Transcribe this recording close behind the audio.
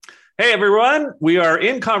Hey everyone, we are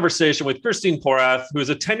in conversation with Christine Porath, who is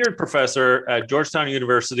a tenured professor at Georgetown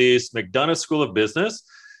University's McDonough School of Business.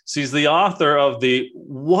 She's the author of the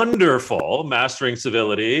wonderful Mastering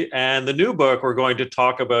Civility and the new book we're going to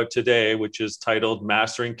talk about today, which is titled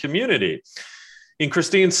Mastering Community. In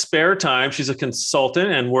Christine's spare time, she's a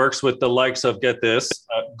consultant and works with the likes of, get this,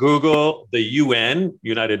 Google, the UN,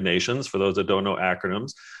 United Nations, for those that don't know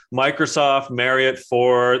acronyms, Microsoft, Marriott,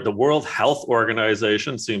 Ford, the World Health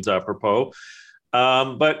Organization, seems apropos.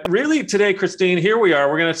 But really today, Christine, here we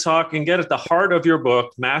are. We're going to talk and get at the heart of your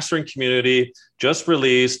book, Mastering Community, just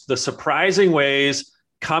released, the surprising ways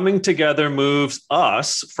coming together moves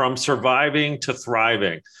us from surviving to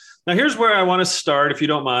thriving. Now, here's where I want to start, if you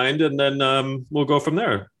don't mind, and then we'll go from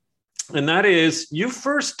there. And that is, you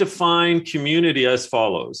first define community as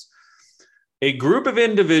follows: a group of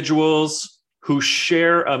individuals who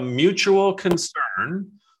share a mutual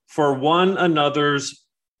concern for one another's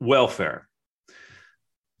welfare.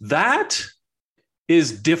 That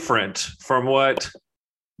is different from what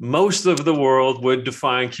most of the world would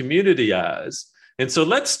define community as. And so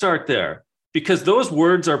let's start there, because those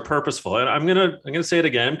words are purposeful. And I'm gonna say it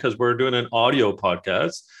again because we're doing an audio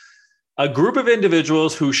podcast. A group of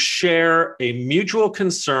individuals who share a mutual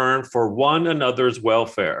concern for one another's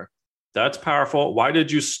welfare. That's powerful. Why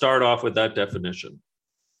did you start off with that definition?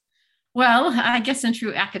 Well, I guess in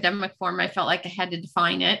true academic form, I felt like I had to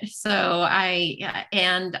define it. So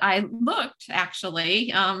I looked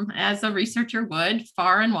actually, as a researcher would,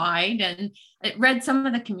 far and wide, and it read some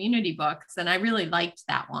of the community books, and I really liked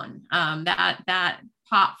that one. That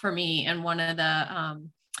popped for me in one of the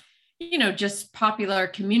just popular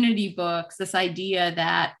community books, this idea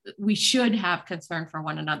that we should have concern for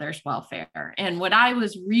one another's welfare. And what I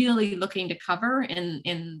was really looking to cover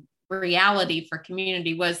in reality for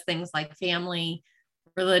community was things like family,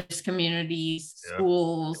 religious communities,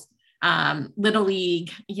 schools, Little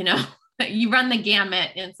League, you run the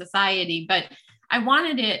gamut in society, but I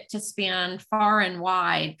wanted it to span far and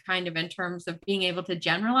wide, kind of in terms of being able to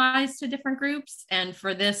generalize to different groups, and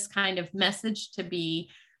for this kind of message to be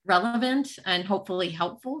relevant and hopefully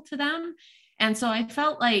helpful to them. And so I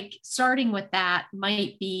felt like starting with that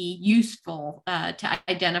might be useful to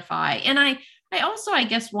identify. And I also, I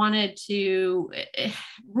guess, wanted to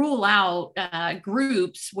rule out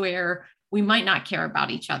groups where we might not care about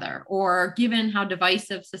each other, or given how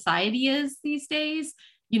divisive society is these days,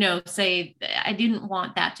 say I didn't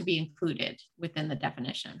want that to be included within the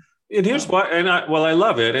definition. And here's why, I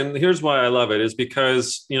love it. And here's why I love it is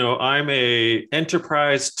because, I'm a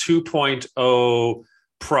enterprise 2.0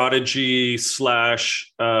 prodigy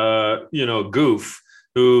slash, goof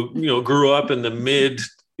who, grew up in the mid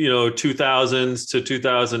 2000s to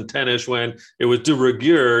 2010ish, when it was de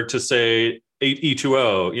rigueur to say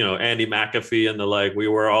E2O, Andy McAfee and the like. We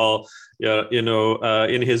were all,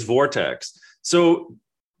 in his vortex. So,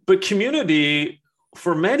 but community,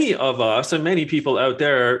 for many of us and many people out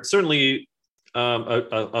there, certainly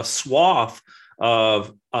a swath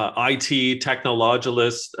of IT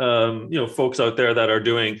technologists, folks out there that are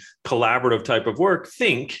doing collaborative type of work,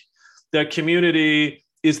 think that community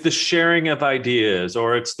is the sharing of ideas,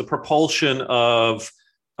 or it's the propulsion of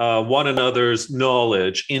one another's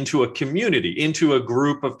knowledge into a community, into a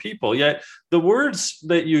group of people. Yet the words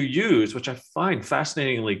that you use, which I find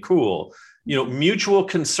fascinatingly cool, mutual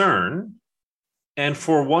concern and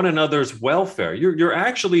for one another's welfare. You're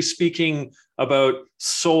actually speaking about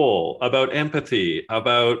soul, about empathy,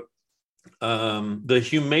 about the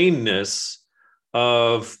humaneness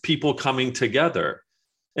of people coming together.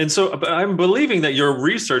 And so I'm believing that your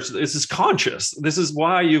research, this is conscious. This is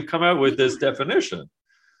why you've come out with this definition.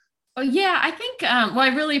 Oh, yeah, I think, I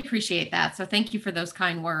really appreciate that. So thank you for those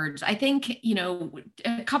kind words. I think,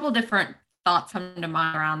 a couple different thoughts come to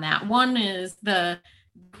mind around that. One is the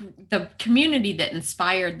community that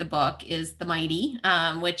inspired the book is The Mighty,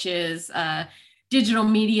 which is a digital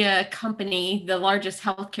media company, the largest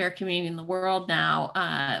healthcare community in the world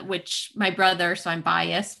now, which my brother, so I'm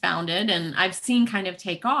biased, founded, and I've seen kind of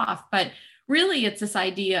take off. But really, it's this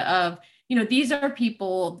idea of, these are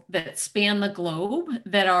people that span the globe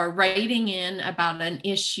that are writing in about an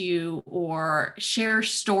issue or share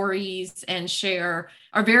stories and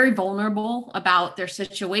are very vulnerable about their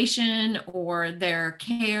situation or their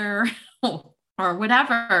care or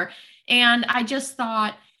whatever. And I just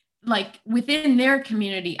thought, like, within their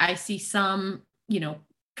community, I see some,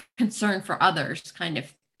 concern for others kind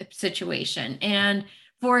of situation. And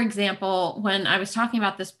for example, when I was talking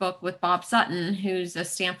about this book with Bob Sutton, who's a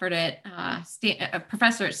a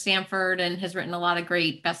professor at Stanford and has written a lot of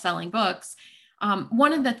great best-selling books,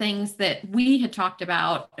 One of the things that we had talked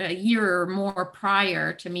about a year or more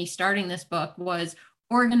prior to me starting this book was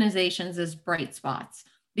organizations as bright spots,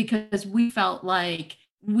 because we felt like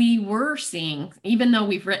we were seeing, even though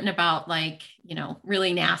we've written about like,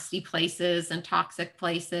 really nasty places and toxic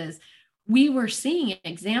places, we were seeing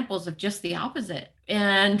examples of just the opposite.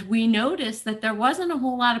 And we noticed that there wasn't a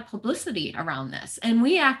whole lot of publicity around this. And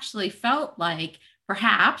we actually felt like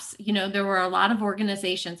perhaps, there were a lot of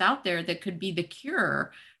organizations out there that could be the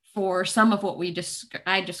cure for some of what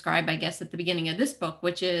I describe, I guess, at the beginning of this book,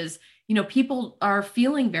 which is, people are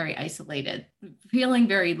feeling very isolated, feeling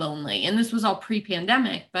very lonely. And this was all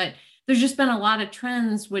pre-pandemic, but there's just been a lot of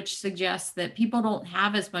trends which suggest that people don't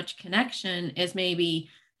have as much connection as maybe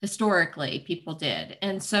historically people did.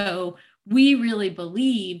 And so we really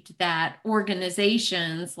believed that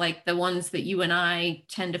organizations like the ones that you and I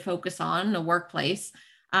tend to focus on, the workplace,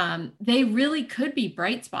 they really could be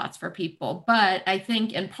bright spots for people. But I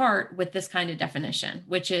think in part with this kind of definition,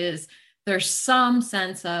 which is there's some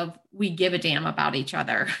sense of we give a damn about each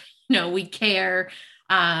other. We care,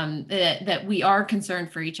 that we are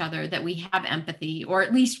concerned for each other, that we have empathy, or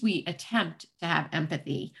at least we attempt to have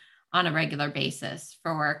empathy on a regular basis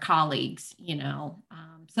for our colleagues,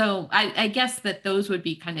 So I guess that those would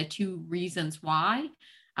be kind of two reasons why,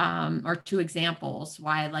 or two examples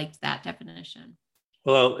why I liked that definition.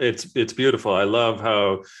 Well, it's beautiful. I love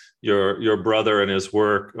how your brother and his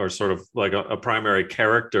work are sort of like a primary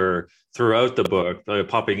character throughout the book,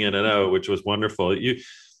 popping in and out, which was wonderful.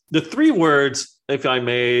 The three words, if I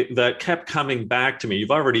may, that kept coming back to me,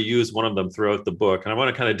 you've already used one of them throughout the book, and I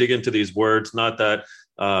want to kind of dig into these words, not that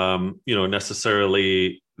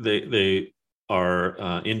necessarily they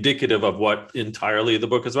are indicative of what entirely the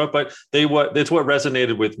book is about, but it's what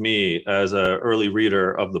resonated with me as an early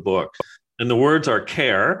reader of the book. And the words are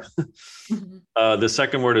care. Mm-hmm. The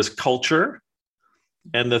second word is culture.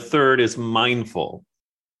 And the third is mindful.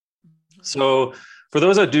 Mm-hmm. So for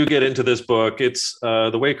those that do get into this book, it's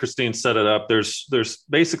the way Christine set it up. There's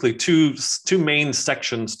basically two main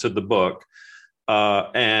sections to the book.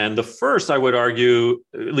 And the first, I would argue,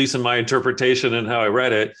 at least in my interpretation and how I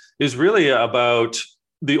read it, is really about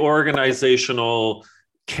the organizational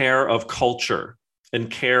care of culture and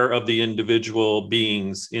care of the individual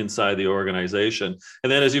beings inside the organization.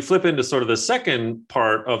 And then as you flip into sort of the second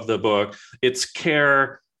part of the book, it's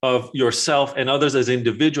care of yourself and others as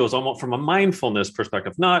individuals, almost from a mindfulness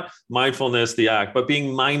perspective, not mindfulness, the act, but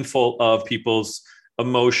being mindful of people's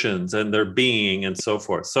emotions and their being and so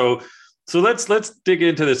forth. So let's dig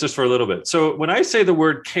into this just for a little bit. So when I say the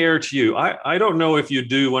word care to you, I don't know if you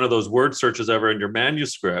do one of those word searches ever in your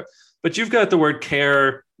manuscript, but you've got the word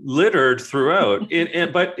care littered throughout.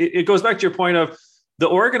 But it goes back to your point of the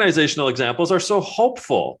organizational examples are so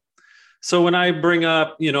hopeful. So when I bring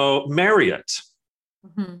up, Marriott,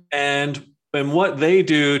 mm-hmm. and what they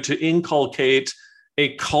do to inculcate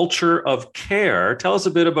a culture of care, tell us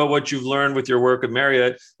a bit about what you've learned with your work at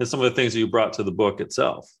Marriott and some of the things that you brought to the book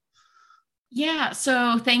itself. Yeah.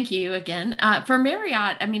 So thank you again. For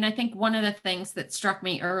Marriott, I think one of the things that struck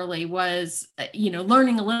me early was,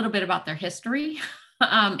 learning a little bit about their history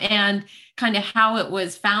and kind of how it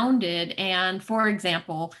was founded. And for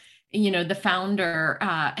example, the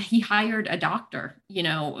founder, he hired a doctor,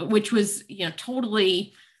 which was,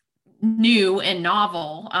 totally new and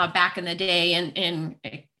novel back in the day and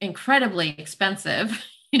incredibly expensive.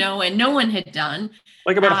 And no one had done.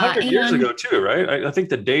 Like about 100 years ago too, right? I think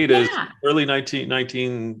the date is early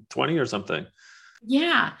 1920 or something.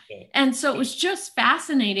 Yeah. And so it was just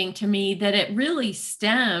fascinating to me that it really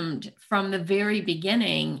stemmed from the very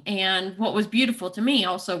beginning. And what was beautiful to me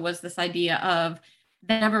also was this idea of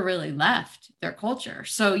they never really left their culture.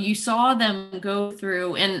 So you saw them go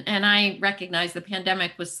through, and I recognize the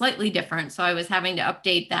pandemic was slightly different. So I was having to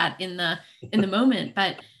update that in the moment,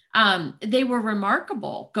 but they were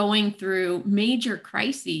remarkable going through major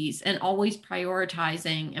crises and always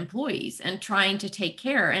prioritizing employees and trying to take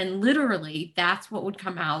care. And literally that's what would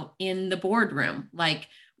come out in the boardroom, like,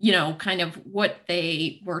 kind of what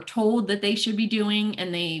they were told that they should be doing.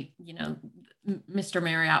 And they, Mr.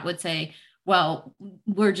 Marriott would say, well,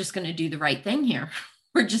 we're just going to do the right thing here.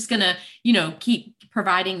 We're just going to, keep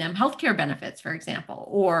providing them healthcare benefits, for example,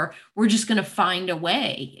 or we're just going to find a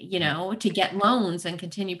way, to get loans and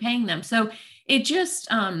continue paying them. So it just,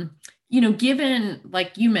 given,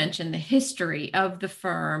 like you mentioned, the history of the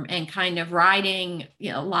firm and kind of riding,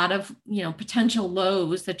 a lot of, potential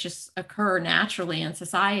lows that just occur naturally in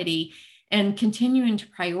society and continuing to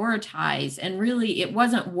prioritize. And really, it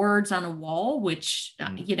wasn't words on a wall, which,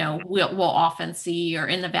 we'll often see or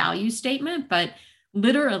in the value statement, but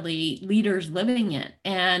literally leaders living it.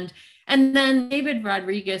 And And then David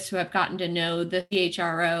Rodriguez, who I've gotten to know, the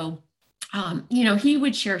CHRO, he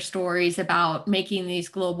would share stories about making these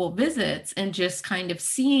global visits and just kind of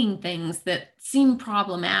seeing things that seem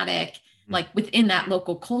problematic, like within that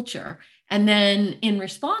local culture. And then in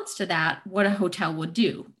response to that, what a hotel would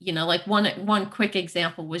do, like one quick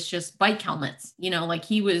example was just bike helmets, like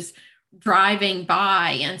he was driving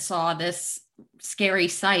by and saw this scary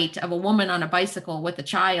sight of a woman on a bicycle with a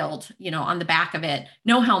child, on the back of it,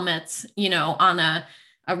 no helmets, on a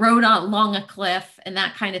road along a cliff and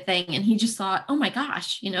that kind of thing. And he just thought, oh my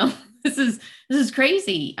gosh, this is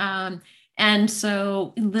crazy. And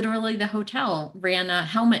so literally the hotel ran a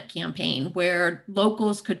helmet campaign where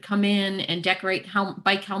locals could come in and decorate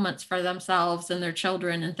bike helmets for themselves and their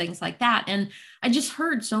children and things like that. And I just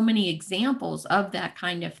heard so many examples of that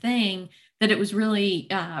kind of thing that it was really,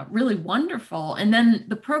 really wonderful. And then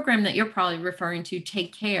the program that you're probably referring to,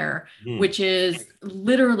 Take Care, which is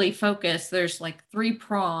literally focused, there's like 3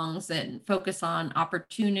 prongs that focus on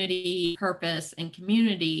opportunity, purpose, and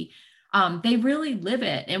community. They really live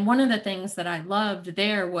it. And one of the things that I loved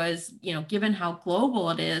there was, given how global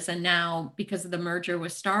it is, and now because of the merger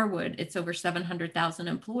with Starwood, it's over 700,000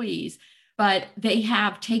 employees, but they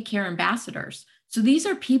have Take Care ambassadors. So these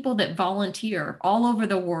are people that volunteer all over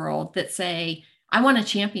the world that say, I want to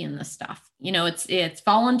champion this stuff. It's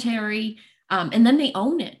voluntary. And then they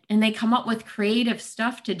own it and they come up with creative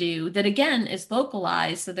stuff to do that, again, is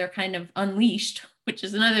localized. So they're kind of unleashed, which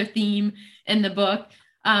is another theme in the book.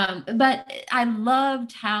 But I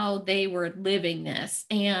loved how they were living this.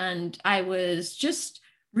 And I was just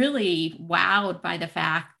really wowed by the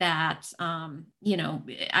fact that,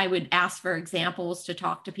 I would ask for examples to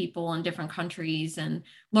talk to people in different countries and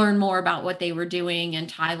learn more about what they were doing in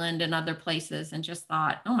Thailand and other places, and just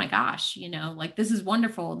thought, oh my gosh, like this is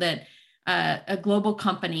wonderful that a global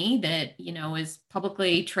company that, is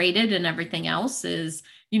publicly traded and everything else is,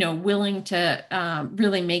 willing to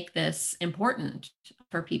really make this important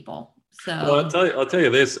for people. So well, I'll tell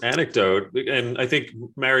you this anecdote, and I think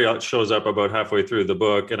Marriott shows up about halfway through the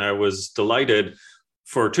book, and I was delighted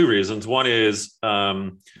for 2 reasons. One is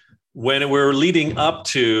when we're leading up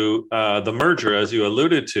to the merger, as you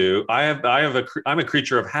alluded to, I'm a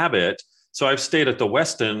creature of habit. So I've stayed at the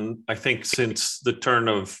Westin, I think, since the turn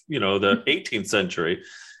of, the 18th century.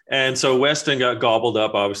 And so Westin got gobbled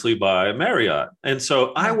up, obviously, by Marriott. And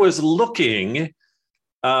so I was looking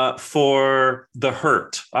for the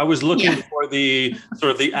hurt. I was looking for the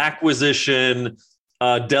sort of the acquisition,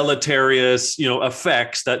 deleterious,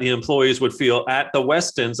 effects that the employees would feel at the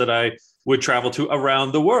Westins that I would travel to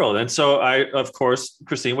around the world. And so of course,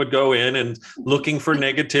 Christine would go in and looking for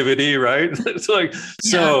negativity, right? It's like,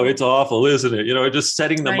 so it's awful, isn't it? Just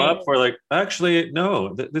setting them up for like, actually,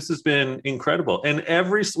 no, this has been incredible. And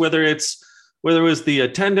whether it was the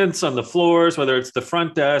attendants on the floors, whether it's the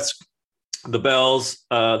front desk, the bells,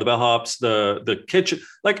 the bellhops, the kitchen.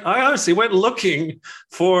 Like I honestly went looking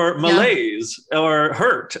for malaise or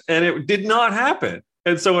hurt, and it did not happen.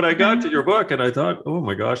 And so when I got to your book, and I thought, oh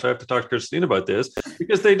my gosh, I have to talk to Christine about this,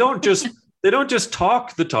 because they don't just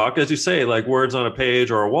talk the talk, as you say, like words on a page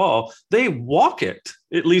or a wall. They walk it,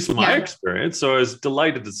 at least in my experience. So I was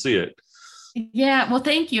delighted to see it. Yeah, well,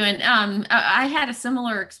 thank you. And I had a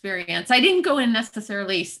similar experience. I didn't go in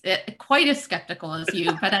necessarily quite as skeptical as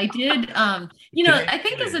you, but I did, I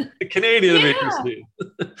think as a Canadian.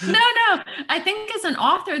 No, I think as an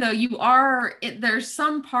author, though, there's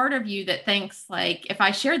some part of you that thinks like, if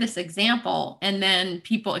I share this example and then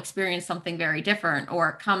people experience something very different, or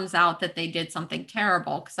it comes out that they did something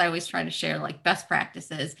terrible, because I always try to share like best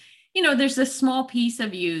practices, there's this small piece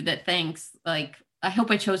of you that thinks like, I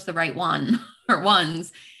hope I chose the right one or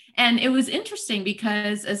ones. And it was interesting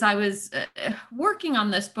because as I was working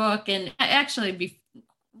on this book, and actually a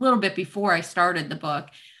little bit before I started the book,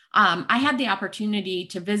 I had the opportunity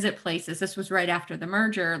to visit places. This was right after the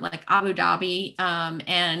merger, like Abu Dhabi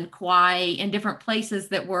and Kauai, and different places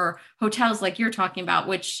that were hotels like you're talking about,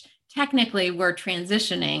 which technically were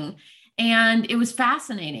transitioning. And it was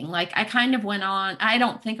fascinating. Like I kind of went on, I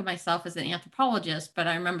don't think of myself as an anthropologist, but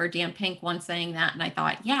I remember Dan Pink once saying that. And I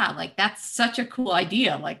thought, yeah, like that's such a cool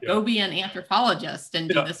idea. Like go be an anthropologist and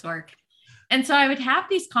do this work. And so I would have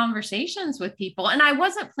these conversations with people, and I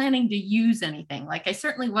wasn't planning to use anything. Like I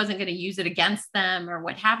certainly wasn't going to use it against them or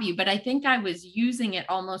what have you, but I think I was using it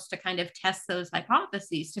almost to kind of test those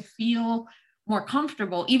hypotheses, to feel more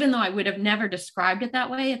comfortable, even though I would have never described it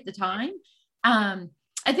that way at the time.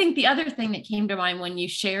 I think the other thing that came to mind when you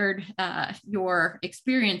shared your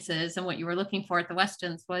experiences and what you were looking for at the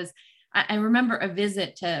Westins was I remember a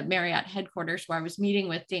visit to Marriott headquarters where I was meeting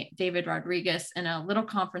with David Rodriguez in a little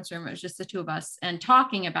conference room. It was just the two of us and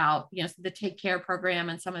talking about, the Take Care program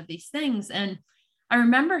and some of these things. And I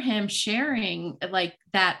remember him sharing like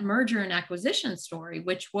that merger and acquisition story,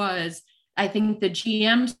 which was, I think the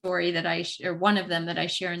GM story or one of them that I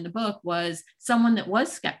share in the book was someone that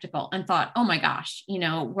was skeptical and thought, oh my gosh,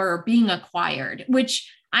 we're being acquired, which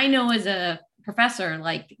I know as a professor,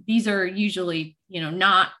 like these are usually,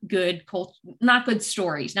 not good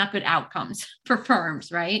stories, not good outcomes for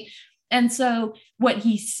firms. Right. And so what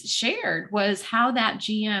he shared was how that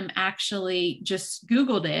GM actually just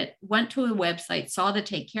Googled it, went to a website, saw the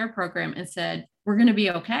Take Care program and said, we're going to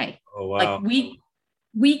be okay. Oh, wow. Like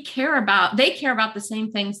they care about the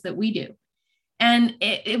same things that we do. And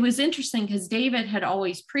it was interesting because David had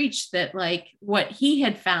always preached that like what he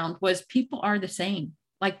had found was people are the same,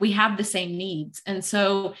 like we have the same needs. And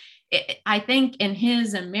so I think in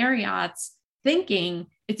his and Marriott's thinking,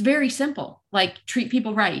 it's very simple, like treat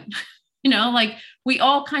people right. Like we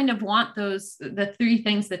all kind of want the three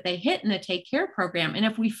things that they hit in the Take Care program. And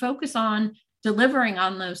if we focus on delivering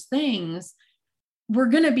on those things, we're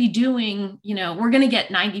going to be doing, we're going to get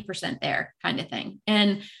 90% there kind of thing.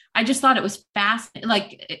 And I just thought it was fascinating.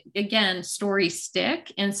 Like, again, stories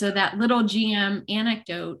stick. And so that little GM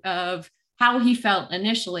anecdote of how he felt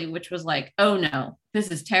initially, which was like, oh no, this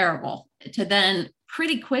is terrible, to then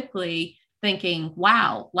pretty quickly thinking,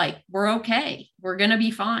 wow, like we're okay. We're going to be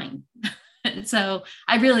fine. And so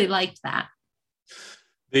I really liked that.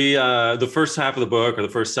 The first half of the book, or the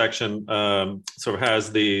first section, sort of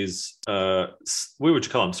has these, what would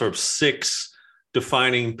you call them, sort of 6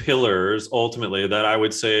 defining pillars, ultimately, that I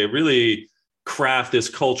would say really craft this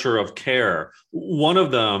culture of care. One of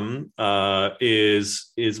them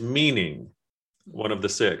is meaning, one of the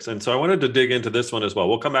 6. And so I wanted to dig into this one as well.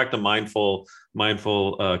 We'll come back to mindful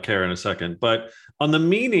care in a second. But on the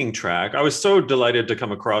meaning track, I was so delighted to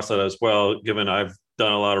come across that as well, given I've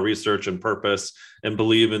done a lot of research and purpose and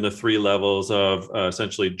believe in the 3 levels of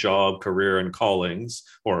essentially job, career, and callings,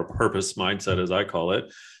 or purpose mindset, as I call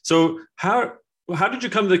it. So how did you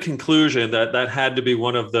come to the conclusion that had to be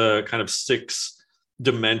one of the kind of 6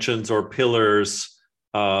 dimensions or pillars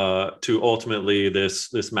to ultimately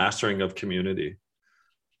this mastering of community?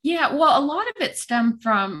 Yeah, well, a lot of it stemmed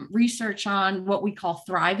from research on what we call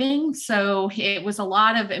thriving. So it was a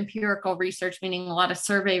lot of empirical research, meaning a lot of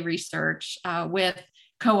survey research with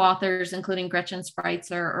co-authors, including Gretchen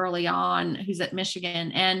Spreitzer early on, who's at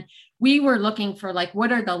Michigan. And we were looking for like,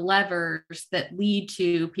 what are the levers that lead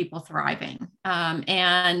to people thriving?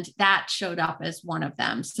 And that showed up as one of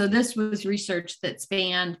them. So this was research that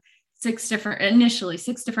spanned 6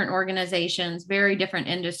 different organizations, very different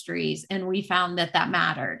industries. And we found that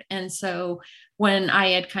mattered. And so when I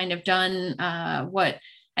had kind of done what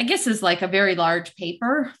I guess is like a very large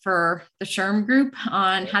paper for the SHRM group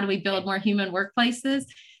on how do we build more human workplaces,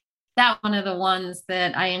 that one of the ones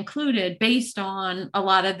that I included based on a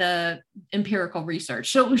lot of the empirical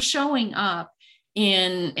research. So it was showing up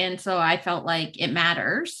and so I felt like it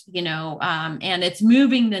matters, and it's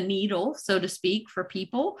moving the needle, so to speak, for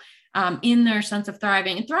people in their sense of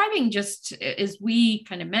thriving. And thriving, just as we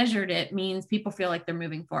kind of measured it, means people feel like they're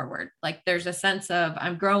moving forward. Like there's a sense of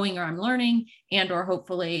I'm growing or I'm learning, and or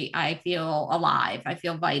hopefully I feel alive, I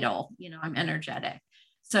feel vital, I'm energetic.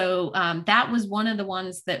 So that was one of the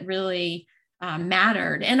ones that really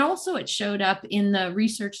mattered. And also it showed up in the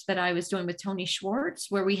research that I was doing with Tony Schwartz,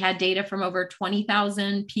 where we had data from over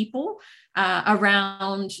 20,000 people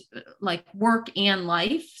around like work and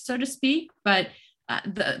life, so to speak. But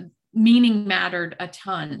the meaning mattered a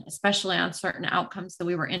ton, especially on certain outcomes that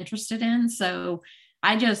we were interested in. So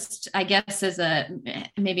I guess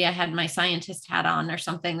maybe I had my scientist hat on or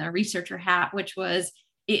something, the researcher hat, which was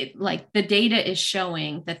like the data is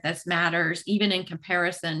showing that this matters, even in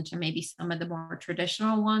comparison to maybe some of the more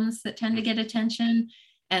traditional ones that tend to get attention.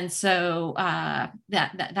 And so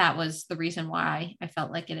that was the reason why I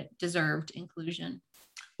felt like it deserved inclusion.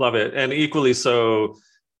 Love it. And equally so,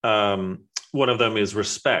 one of them is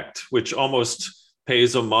respect, which almost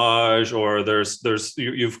pays homage, or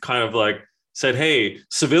you've kind of like said, hey,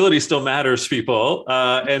 civility still matters, people.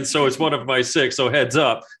 And so it's one of my 6. So heads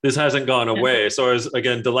up, this hasn't gone away. So I was,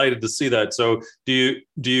 again, delighted to see that. So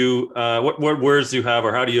what words do you have,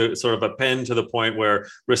 or how do you sort of append to the point where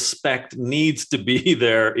respect needs to be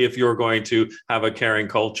there if you're going to have a caring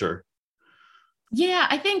culture? Yeah,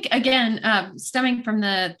 I think, again, stemming from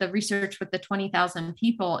the research with the 20,000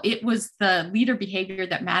 people, it was the leader behavior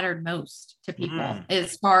that mattered most to people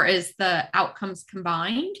as far as the outcomes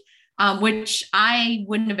combined. Which I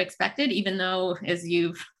wouldn't have expected, even though, as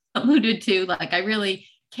you've alluded to, like I really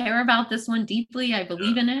care about this one deeply. I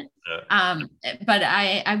believe in it. But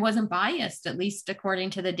I wasn't biased, at least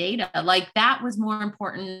according to the data. Like that was more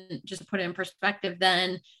important, just to put it in perspective,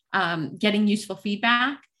 than getting useful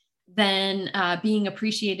feedback, than being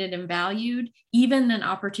appreciated and valued, even than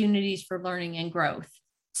opportunities for learning and growth.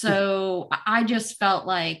 So I just felt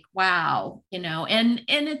like, wow, and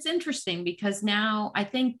it's interesting because now I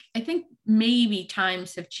think maybe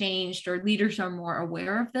times have changed, or leaders are more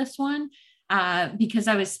aware of this one. Because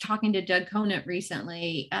I was talking to Doug Conant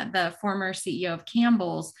recently, the former CEO of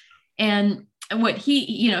Campbell's, and what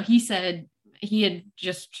he said, he had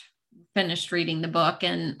just finished reading the book,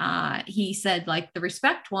 and he said, like, the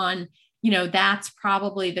respect one, that's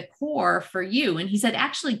probably the core for you. And he said,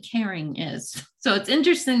 actually, caring is. So it's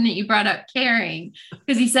interesting that you brought up caring,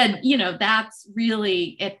 because he said, that's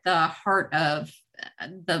really at the heart of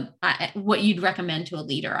what you'd recommend to a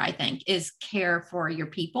leader, I think, is care for your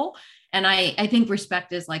people. And I think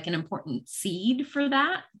respect is like an important seed for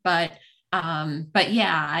that. But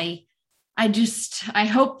yeah, I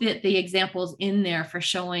hope that the examples in there for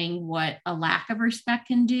showing what a lack of respect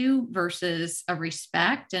can do versus a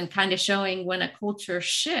respect, and kind of showing when a culture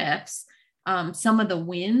shifts, some of the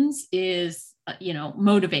wins is,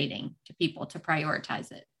 motivating to people to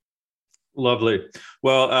prioritize it. Lovely.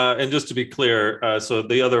 Well, and just to be clear, so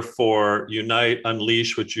the other four: Unite,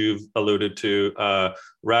 Unleash, which you've alluded to,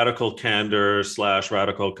 Radical Candor /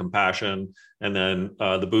 Radical Compassion, and then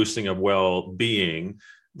the Boosting of Well-Being.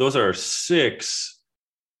 Those are 6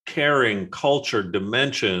 caring culture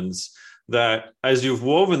dimensions that, as you've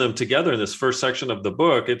woven them together in this first section of the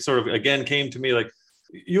book, it sort of, again, came to me like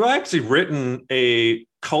you actually written a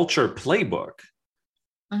culture playbook.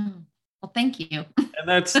 Well, thank you. And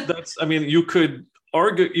that's, I mean, one could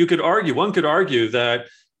argue that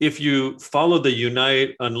if you follow the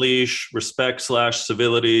Unite, Unleash, Respect /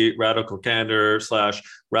 Civility, Radical Candor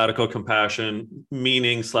 / Radical Compassion,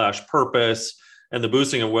 Meaning / Purpose, and the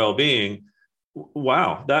Boosting of Well-Being,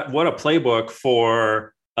 wow, what a playbook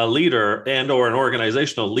for a leader and or an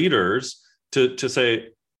organizational leaders to say,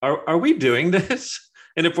 are we doing this?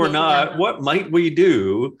 And if we're not, what might we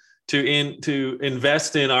do to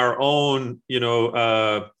invest in our own,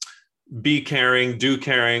 be caring, do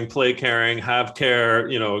caring, play caring, have care,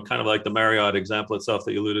 kind of like the Marriott example itself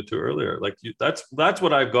that you alluded to earlier. Like that's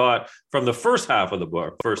what I've got from the first half of the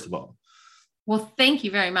book, first of all. Well, thank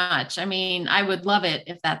you very much. I mean, I would love it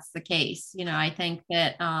if that's the case. I think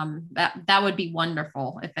that that would be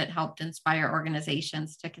wonderful if it helped inspire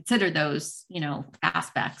organizations to consider those,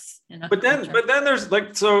 aspects. But then there's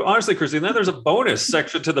so honestly, Christine, then there's a bonus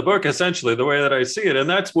section to the book, essentially, the way that I see it. And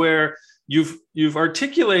that's where you've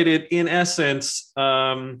articulated, in essence,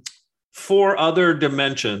 4 other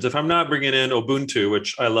dimensions. If I'm not bringing in Ubuntu,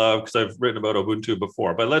 which I love because I've written about Ubuntu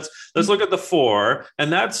before, but let's look at the 4.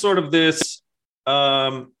 And that's sort of this,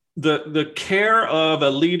 the care of a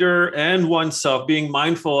leader and oneself, being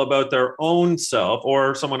mindful about their own self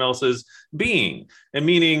or someone else's being, and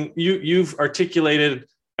meaning you've articulated,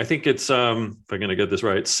 I think it's, if I'm going to get this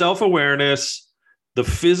right, self-awareness, the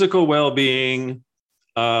physical well-being,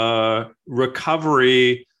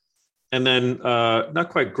 recovery, and then not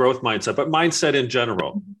quite growth mindset, but mindset in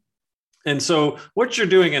general. And so what you're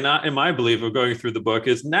doing, in my belief of going through the book,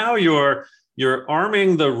 is now you're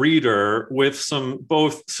arming the reader with some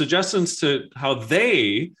both suggestions to how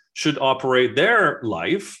they should operate their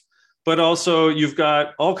life, but also you've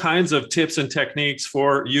got all kinds of tips and techniques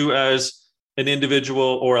for you as an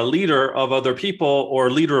individual or a leader of other people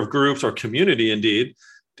or leader of groups or community, indeed,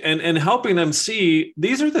 and helping them see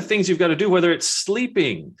these are the things you've got to do, whether it's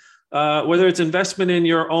sleeping, whether it's investment in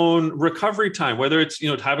your own recovery time, whether it's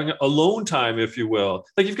having alone time, if you will.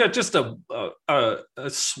 Like you've got just a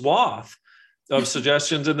swath of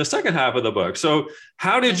suggestions in the second half of the book. So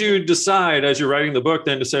how did you decide as you're writing the book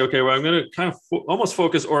then to say, okay, well, I'm going to kind of almost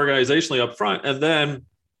focus organizationally up front, and then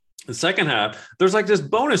the second half, there's like this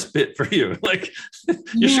bonus bit for you, like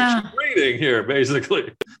you should keep reading here,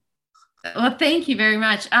 basically. Well, thank you very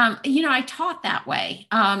much. I taught that way.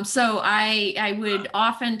 So I would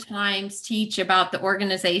oftentimes teach about the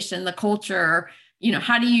organization, the culture,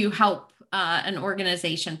 how do you help an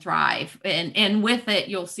organization thrive? And with it,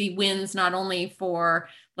 you'll see wins not only for,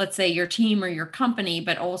 let's say, your team or your company,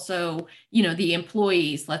 but also, the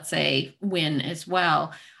employees, let's say, win as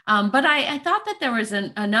well. But I thought that there was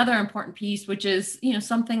another important piece, which is,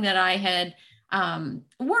 something that I had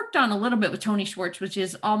worked on a little bit with Tony Schwartz, which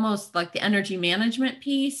is almost like the energy management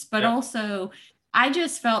piece, but also I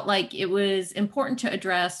just felt like it was important to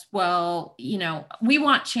address, well, we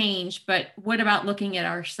want change, but what about looking at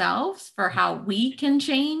ourselves for how we can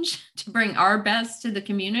change to bring our best to the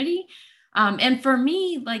community? And for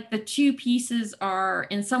me, like the two pieces are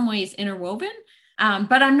in some ways interwoven.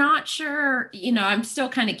 But I'm not sure, I'm still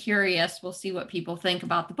kind of curious. We'll see what people think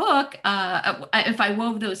about the book if I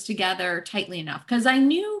wove those together tightly enough. Because I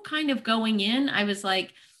knew kind of going in, I was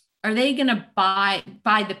like, are they going to buy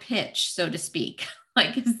the pitch, so to speak?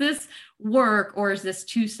 Like, is this work or is this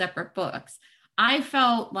two separate books? I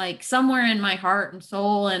felt like somewhere in my heart and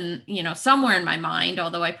soul and, somewhere in my mind,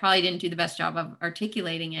 although I probably didn't do the best job of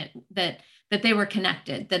articulating it, that they were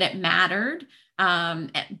connected, that it mattered.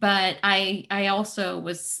 But I also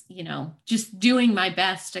was, just doing my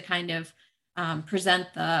best to kind of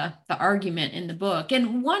present the argument in the book.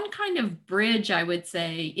 And one kind of bridge, I would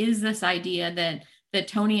say, is this idea that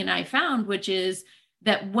Tony and I found, which is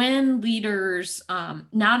that when leaders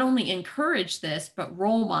not only encourage this, but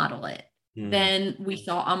role model it, then we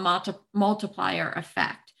saw a multiplier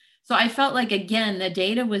effect. So I felt like, again, the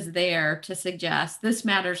data was there to suggest this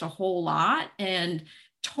matters a whole lot and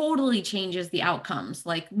totally changes the outcomes,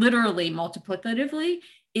 like literally multiplicatively,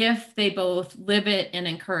 if they both live it and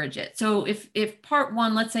encourage it. So if part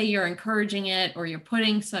one, let's say you're encouraging it or you're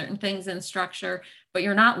putting certain things in structure, but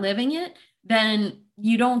you're not living it, then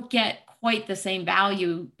you don't get quite the same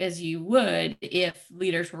value as you would if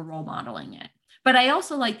leaders were role modeling it. But I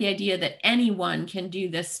also like the idea that anyone can do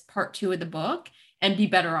this part two of the book and be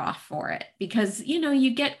better off for it. Because,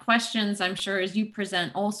 you get questions, I'm sure, as you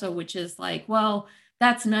present also, which is like, well,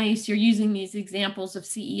 that's nice. You're using these examples of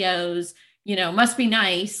CEOs, must be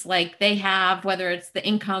nice. Like they have, whether it's the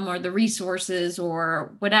income or the resources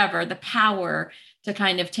or whatever, the power to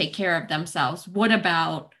kind of take care of themselves. What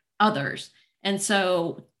about others? And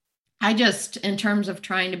so I just, in terms of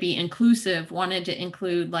trying to be inclusive, wanted to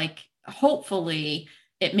include, like, hopefully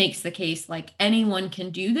it makes the case like anyone can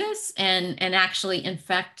do this and actually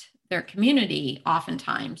infect their community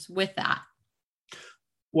oftentimes with that.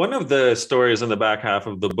 One of the stories in the back half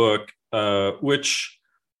of the book, which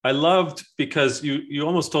I loved because you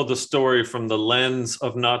almost told the story from the lens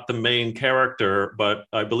of not the main character, but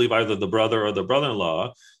I believe either the brother or the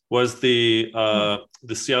brother-in-law, was the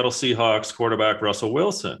Seattle Seahawks quarterback, Russell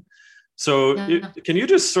Wilson. So can you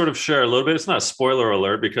just sort of share a little bit? It's not a spoiler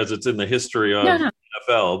alert because it's in the history of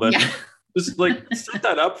NFL, but just like set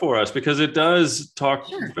that up for us, because it does talk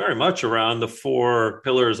very much around the four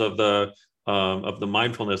pillars of the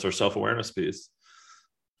mindfulness or self-awareness piece.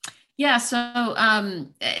 Yeah, so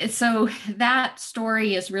that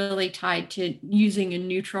story is really tied to using a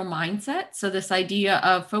neutral mindset. So this idea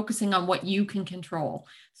of focusing on what you can control.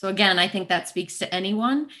 So again, I think that speaks to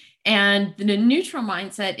anyone. And the neutral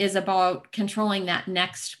mindset is about controlling that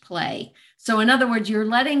next play. So in other words, you're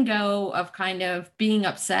letting go of kind of being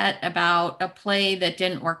upset about a play that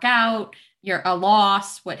didn't work out, you're a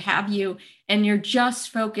loss, what have you, and you're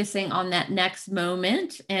just focusing on that next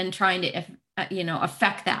moment and trying to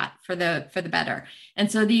affect that for the better.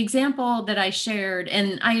 And so the example that I shared,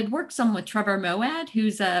 and I had worked some with Trevor Moawad,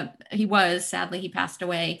 sadly he passed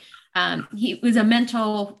away. He was a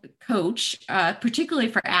mental coach, particularly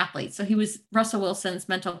for athletes. So he was Russell Wilson's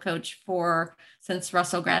mental coach since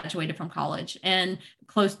Russell graduated from college, and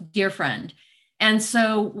close dear friend. And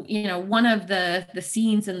so, one of the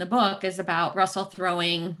scenes in the book is about Russell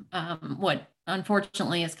throwing what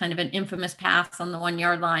unfortunately is kind of an infamous pass on the 1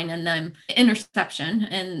 yard line and then interception,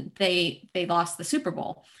 and they lost the Super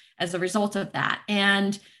Bowl as a result of that.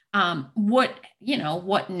 And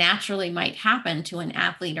what naturally might happen to an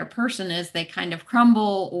athlete or person is they kind of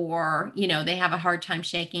crumble, or they have a hard time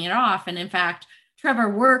shaking it off. And in fact, Trevor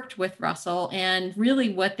worked with Russell, and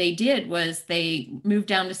really what they did was they moved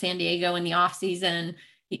down to San Diego in the off season,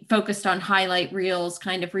 focused on highlight reels,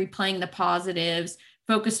 kind of replaying the positives,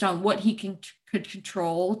 focused on what he could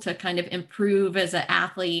control to kind of improve as an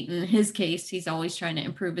athlete. In his case, he's always trying to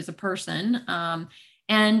improve as a person.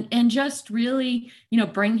 And just really,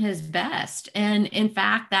 bring his best. And in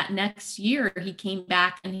fact, that next year he came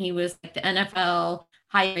back and he was like the NFL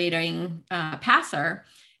high rating passer,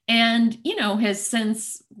 and, has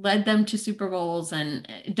since led them to Super Bowls and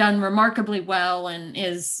done remarkably well, and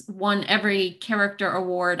is won every character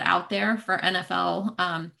award out there for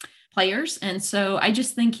NFL players. And so I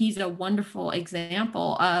just think he's a wonderful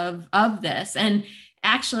example of this. And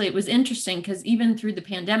actually it was interesting because even through the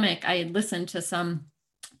pandemic, I had listened to some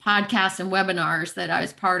podcasts and webinars that I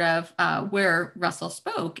was part of where Russell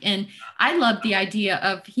spoke. And I loved the idea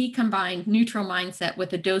of he combined neutral mindset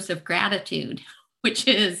with a dose of gratitude, which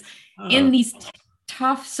is in these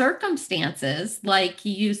tough circumstances, like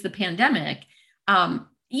he used the pandemic, obviously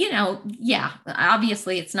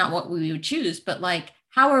it's not what we would choose, but like,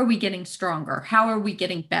 how are we getting stronger? How are we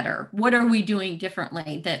getting better? What are we doing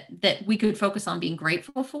differently that we could focus on being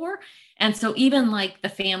grateful for? And so even like the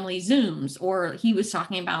family Zooms, or he was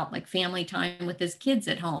talking about like family time with his kids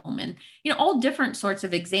at home, and all different sorts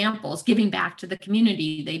of examples, giving back to the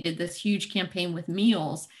community. They did this huge campaign with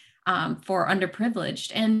meals for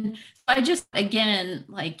underprivileged. And I just, again,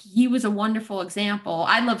 like he was a wonderful example.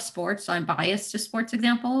 I love sports, so I'm biased to sports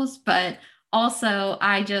examples, but also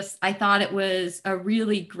I thought it was a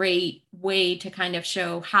really great way to kind of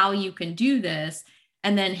show how you can do this.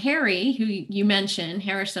 And then Harry, who you mentioned,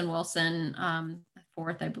 Harrison Wilson,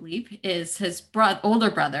 fourth, I believe, is his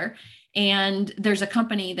older brother. And there's a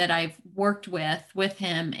company that I've worked with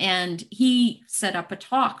him, and he set up a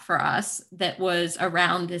talk for us that was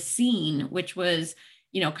around this scene, which was,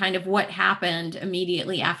 kind of what happened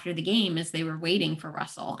immediately after the game as they were waiting for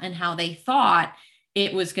Russell, and how they thought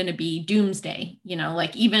it was going to be doomsday.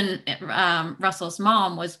 Like even Russell's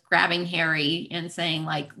mom was grabbing Harry and saying,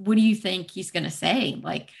 like, what do you think he's going to say?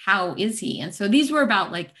 Like, how is he? And so these were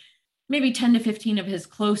about like maybe 10 to 15 of his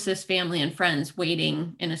closest family and friends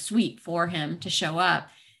waiting in a suite for him to show up.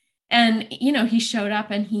 And, he showed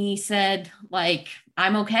up and he said, like,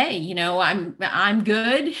 I'm okay. I'm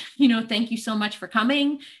good. Thank you so much for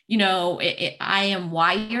coming. I am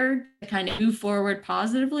wired to kind of move forward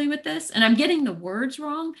positively with this. And I'm getting the words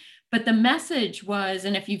wrong, but the message was,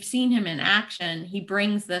 and if you've seen him in action, he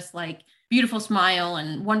brings this like beautiful smile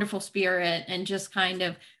and wonderful spirit and just kind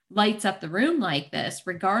of lights up the room like this,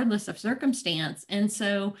 regardless of circumstance. And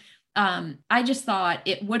so I just thought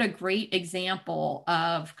what a great example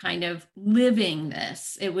of kind of living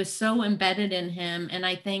this. It was so embedded in him. And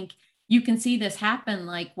I think you can see this happen,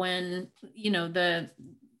 like when,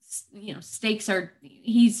 stakes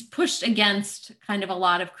he's pushed against kind of a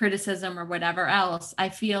lot of criticism or whatever else. I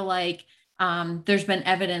feel like there's been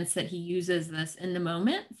evidence that he uses this in the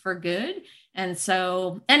moment for good. And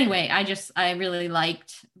so anyway, I really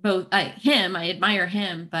liked both him. I admire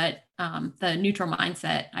him, but the neutral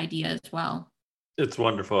mindset idea as well. It's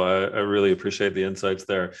wonderful. I really appreciate the insights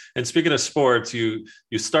there. And speaking of sports, you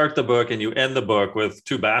start the book and you end the book with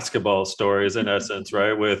two basketball stories in essence,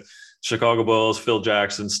 right? With Chicago Bulls, Phil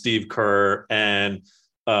Jackson, Steve Kerr, and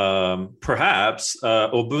perhaps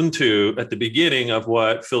Ubuntu at the beginning of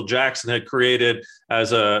what Phil Jackson had created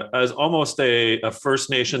as almost a First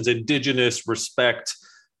Nations Indigenous respect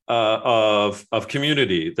of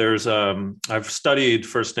community. There's I've studied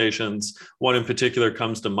First Nations. One in particular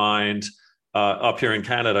comes to mind up here in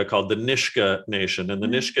Canada called the Nisga'a Nation, and the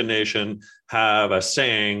Nisga'a Nation have a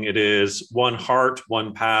saying. It is one heart,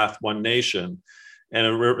 one path, one nation.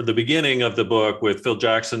 And at the beginning of the book with Phil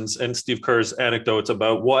Jackson's and Steve Kerr's anecdotes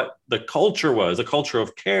about what the culture was, a culture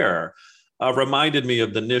of care, reminded me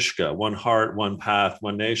of the Nisga'a, one heart, one path,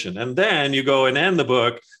 one nation. And then you go and end the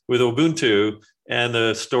book with Ubuntu and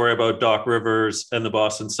the story about Doc Rivers and the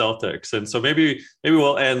Boston Celtics. And so maybe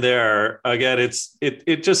we'll end there. Again,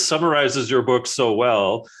 it just summarizes your book so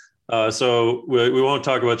well. So we won't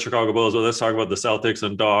talk about Chicago Bulls, but let's talk about the Celtics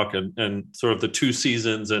and Doc and sort of the two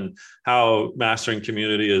seasons and how mastering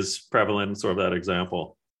community is prevalent, sort of that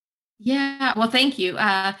example. Yeah, well, thank you.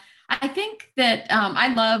 I think that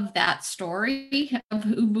I love that story of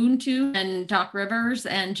Ubuntu and Doc Rivers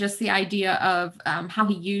and just the idea of how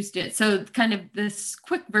he used it. So kind of this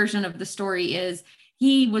quick version of the story is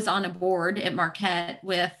he was on a board at Marquette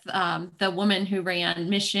with the woman who ran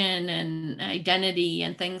mission and identity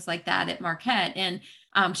and things like that at Marquette. And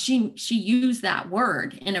she used that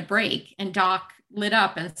word in a break, and Doc lit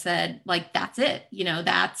up and said, like, that's it.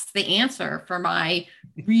 That's the answer for my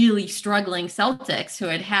really struggling Celtics who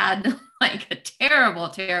had like a terrible,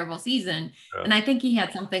 terrible season. Yeah. And I think he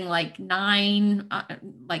had something like 9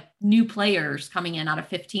 like new players coming in out of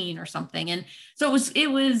 15 or something. And so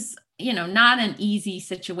it was, not an easy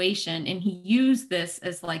situation. And he used this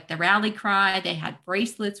as like the rally cry. They had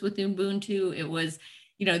bracelets with Ubuntu. It was,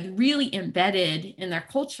 really embedded in their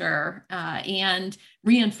culture and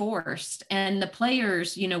reinforced. And the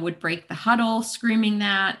players, would break the huddle screaming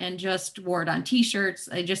that and just wore it on t-shirts.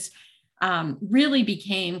 They just really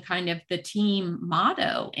became kind of the team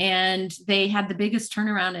motto. And they had the biggest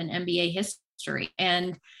turnaround in NBA history.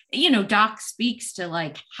 And, Doc speaks to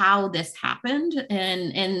like how this happened.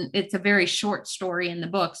 And it's a very short story in the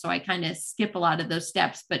book. So I kind of skip a lot of those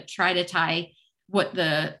steps, but try to tie what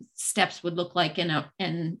the steps would look like in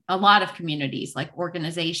a lot of communities, like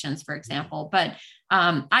organizations, for example. But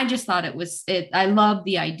I just thought I love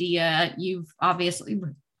the idea. You've obviously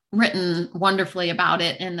written wonderfully about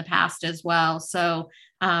it in the past as well. So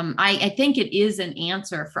I think it is an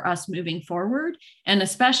answer for us moving forward. And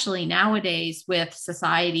especially nowadays with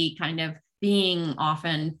society kind of being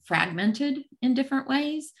often fragmented in different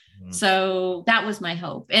ways. Mm. So that was my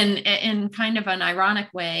hope. And in kind of an ironic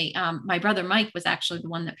way, my brother Mike was actually the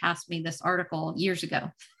one that passed me this article years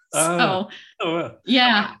ago. So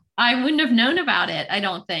yeah, I wouldn't have known about it, I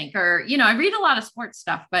don't think. Or, I read a lot of sports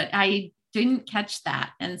stuff, but I didn't catch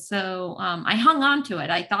that. And so I hung on to it.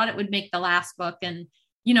 I thought it would make the last book. And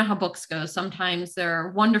you know how books go. Sometimes there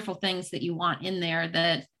are wonderful things that you want in there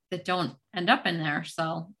that don't end up in there.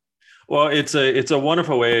 So well, it's a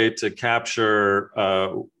wonderful way to capture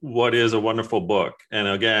what is a wonderful book. And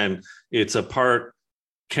again, it's a part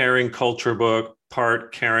caring culture book,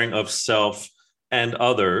 part caring of self and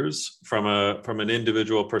others from an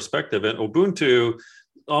individual perspective. And Ubuntu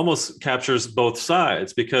almost captures both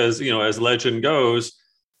sides because, as legend goes,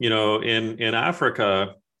 in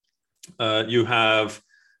Africa, you have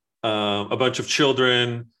a bunch of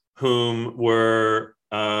children whom were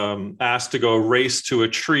asked to go race to a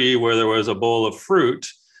tree where there was a bowl of fruit.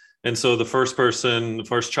 And so the first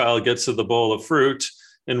child gets to the bowl of fruit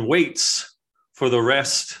and waits for the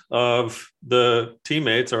rest of the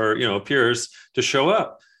teammates or, peers to show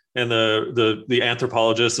up. And the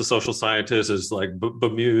anthropologist, the social scientist is like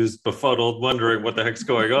bemused, befuddled, wondering what the heck's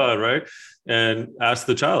going on, right? And asks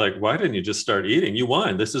the child, like, why didn't you just start eating? You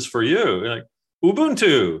won. This is for you. And like,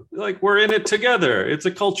 Ubuntu, like we're in it together. It's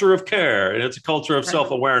a culture of care and it's a culture of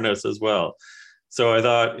self-awareness as well. So I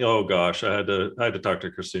thought, oh gosh, I had to talk to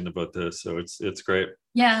Christine about this. So it's great.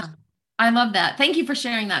 Yeah, I love that. Thank you for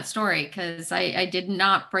sharing that story because I did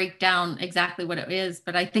not break down exactly what it is,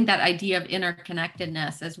 but I think that idea of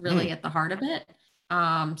interconnectedness is really at the heart of it.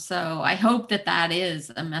 So I hope that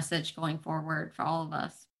is a message going forward for all of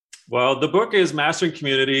us. Well, the book is Mastering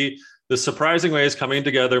Community: The Surprising Ways Coming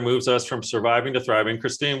Together Moves Us from Surviving to Thriving.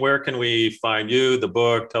 Christine, where can we find you, the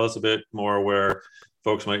book? Tell us a bit more where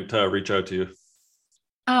folks might reach out to you.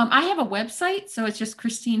 I have a website, so it's just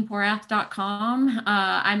christineporath.com.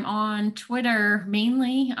 I'm on Twitter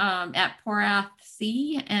mainly at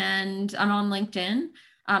PorathC, and I'm on LinkedIn.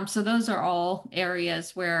 So those are all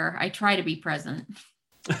areas where I try to be present.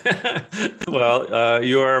 Well,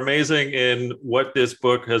 you are amazing in what this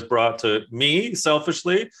book has brought to me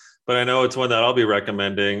selfishly, but I know it's one that I'll be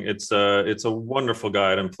recommending. It's a wonderful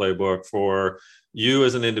guide and playbook for you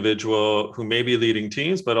as an individual who may be leading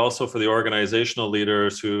teams, but also for the organizational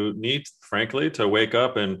leaders who need, frankly, to wake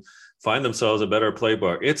up and find themselves a better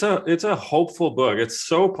playbook. It's a hopeful book. It's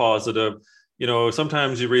so positive.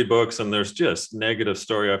 Sometimes you read books and there's just negative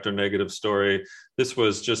story after negative story. This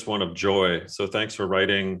was just one of joy. So thanks for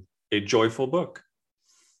writing a joyful book.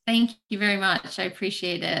 Thank you very much. I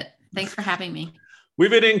appreciate it. Thanks for having me. We've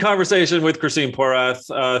been in conversation with Christine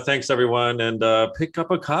Porath. Thanks, everyone. And pick up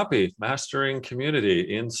a copy, Mastering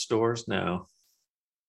Community, in stores now.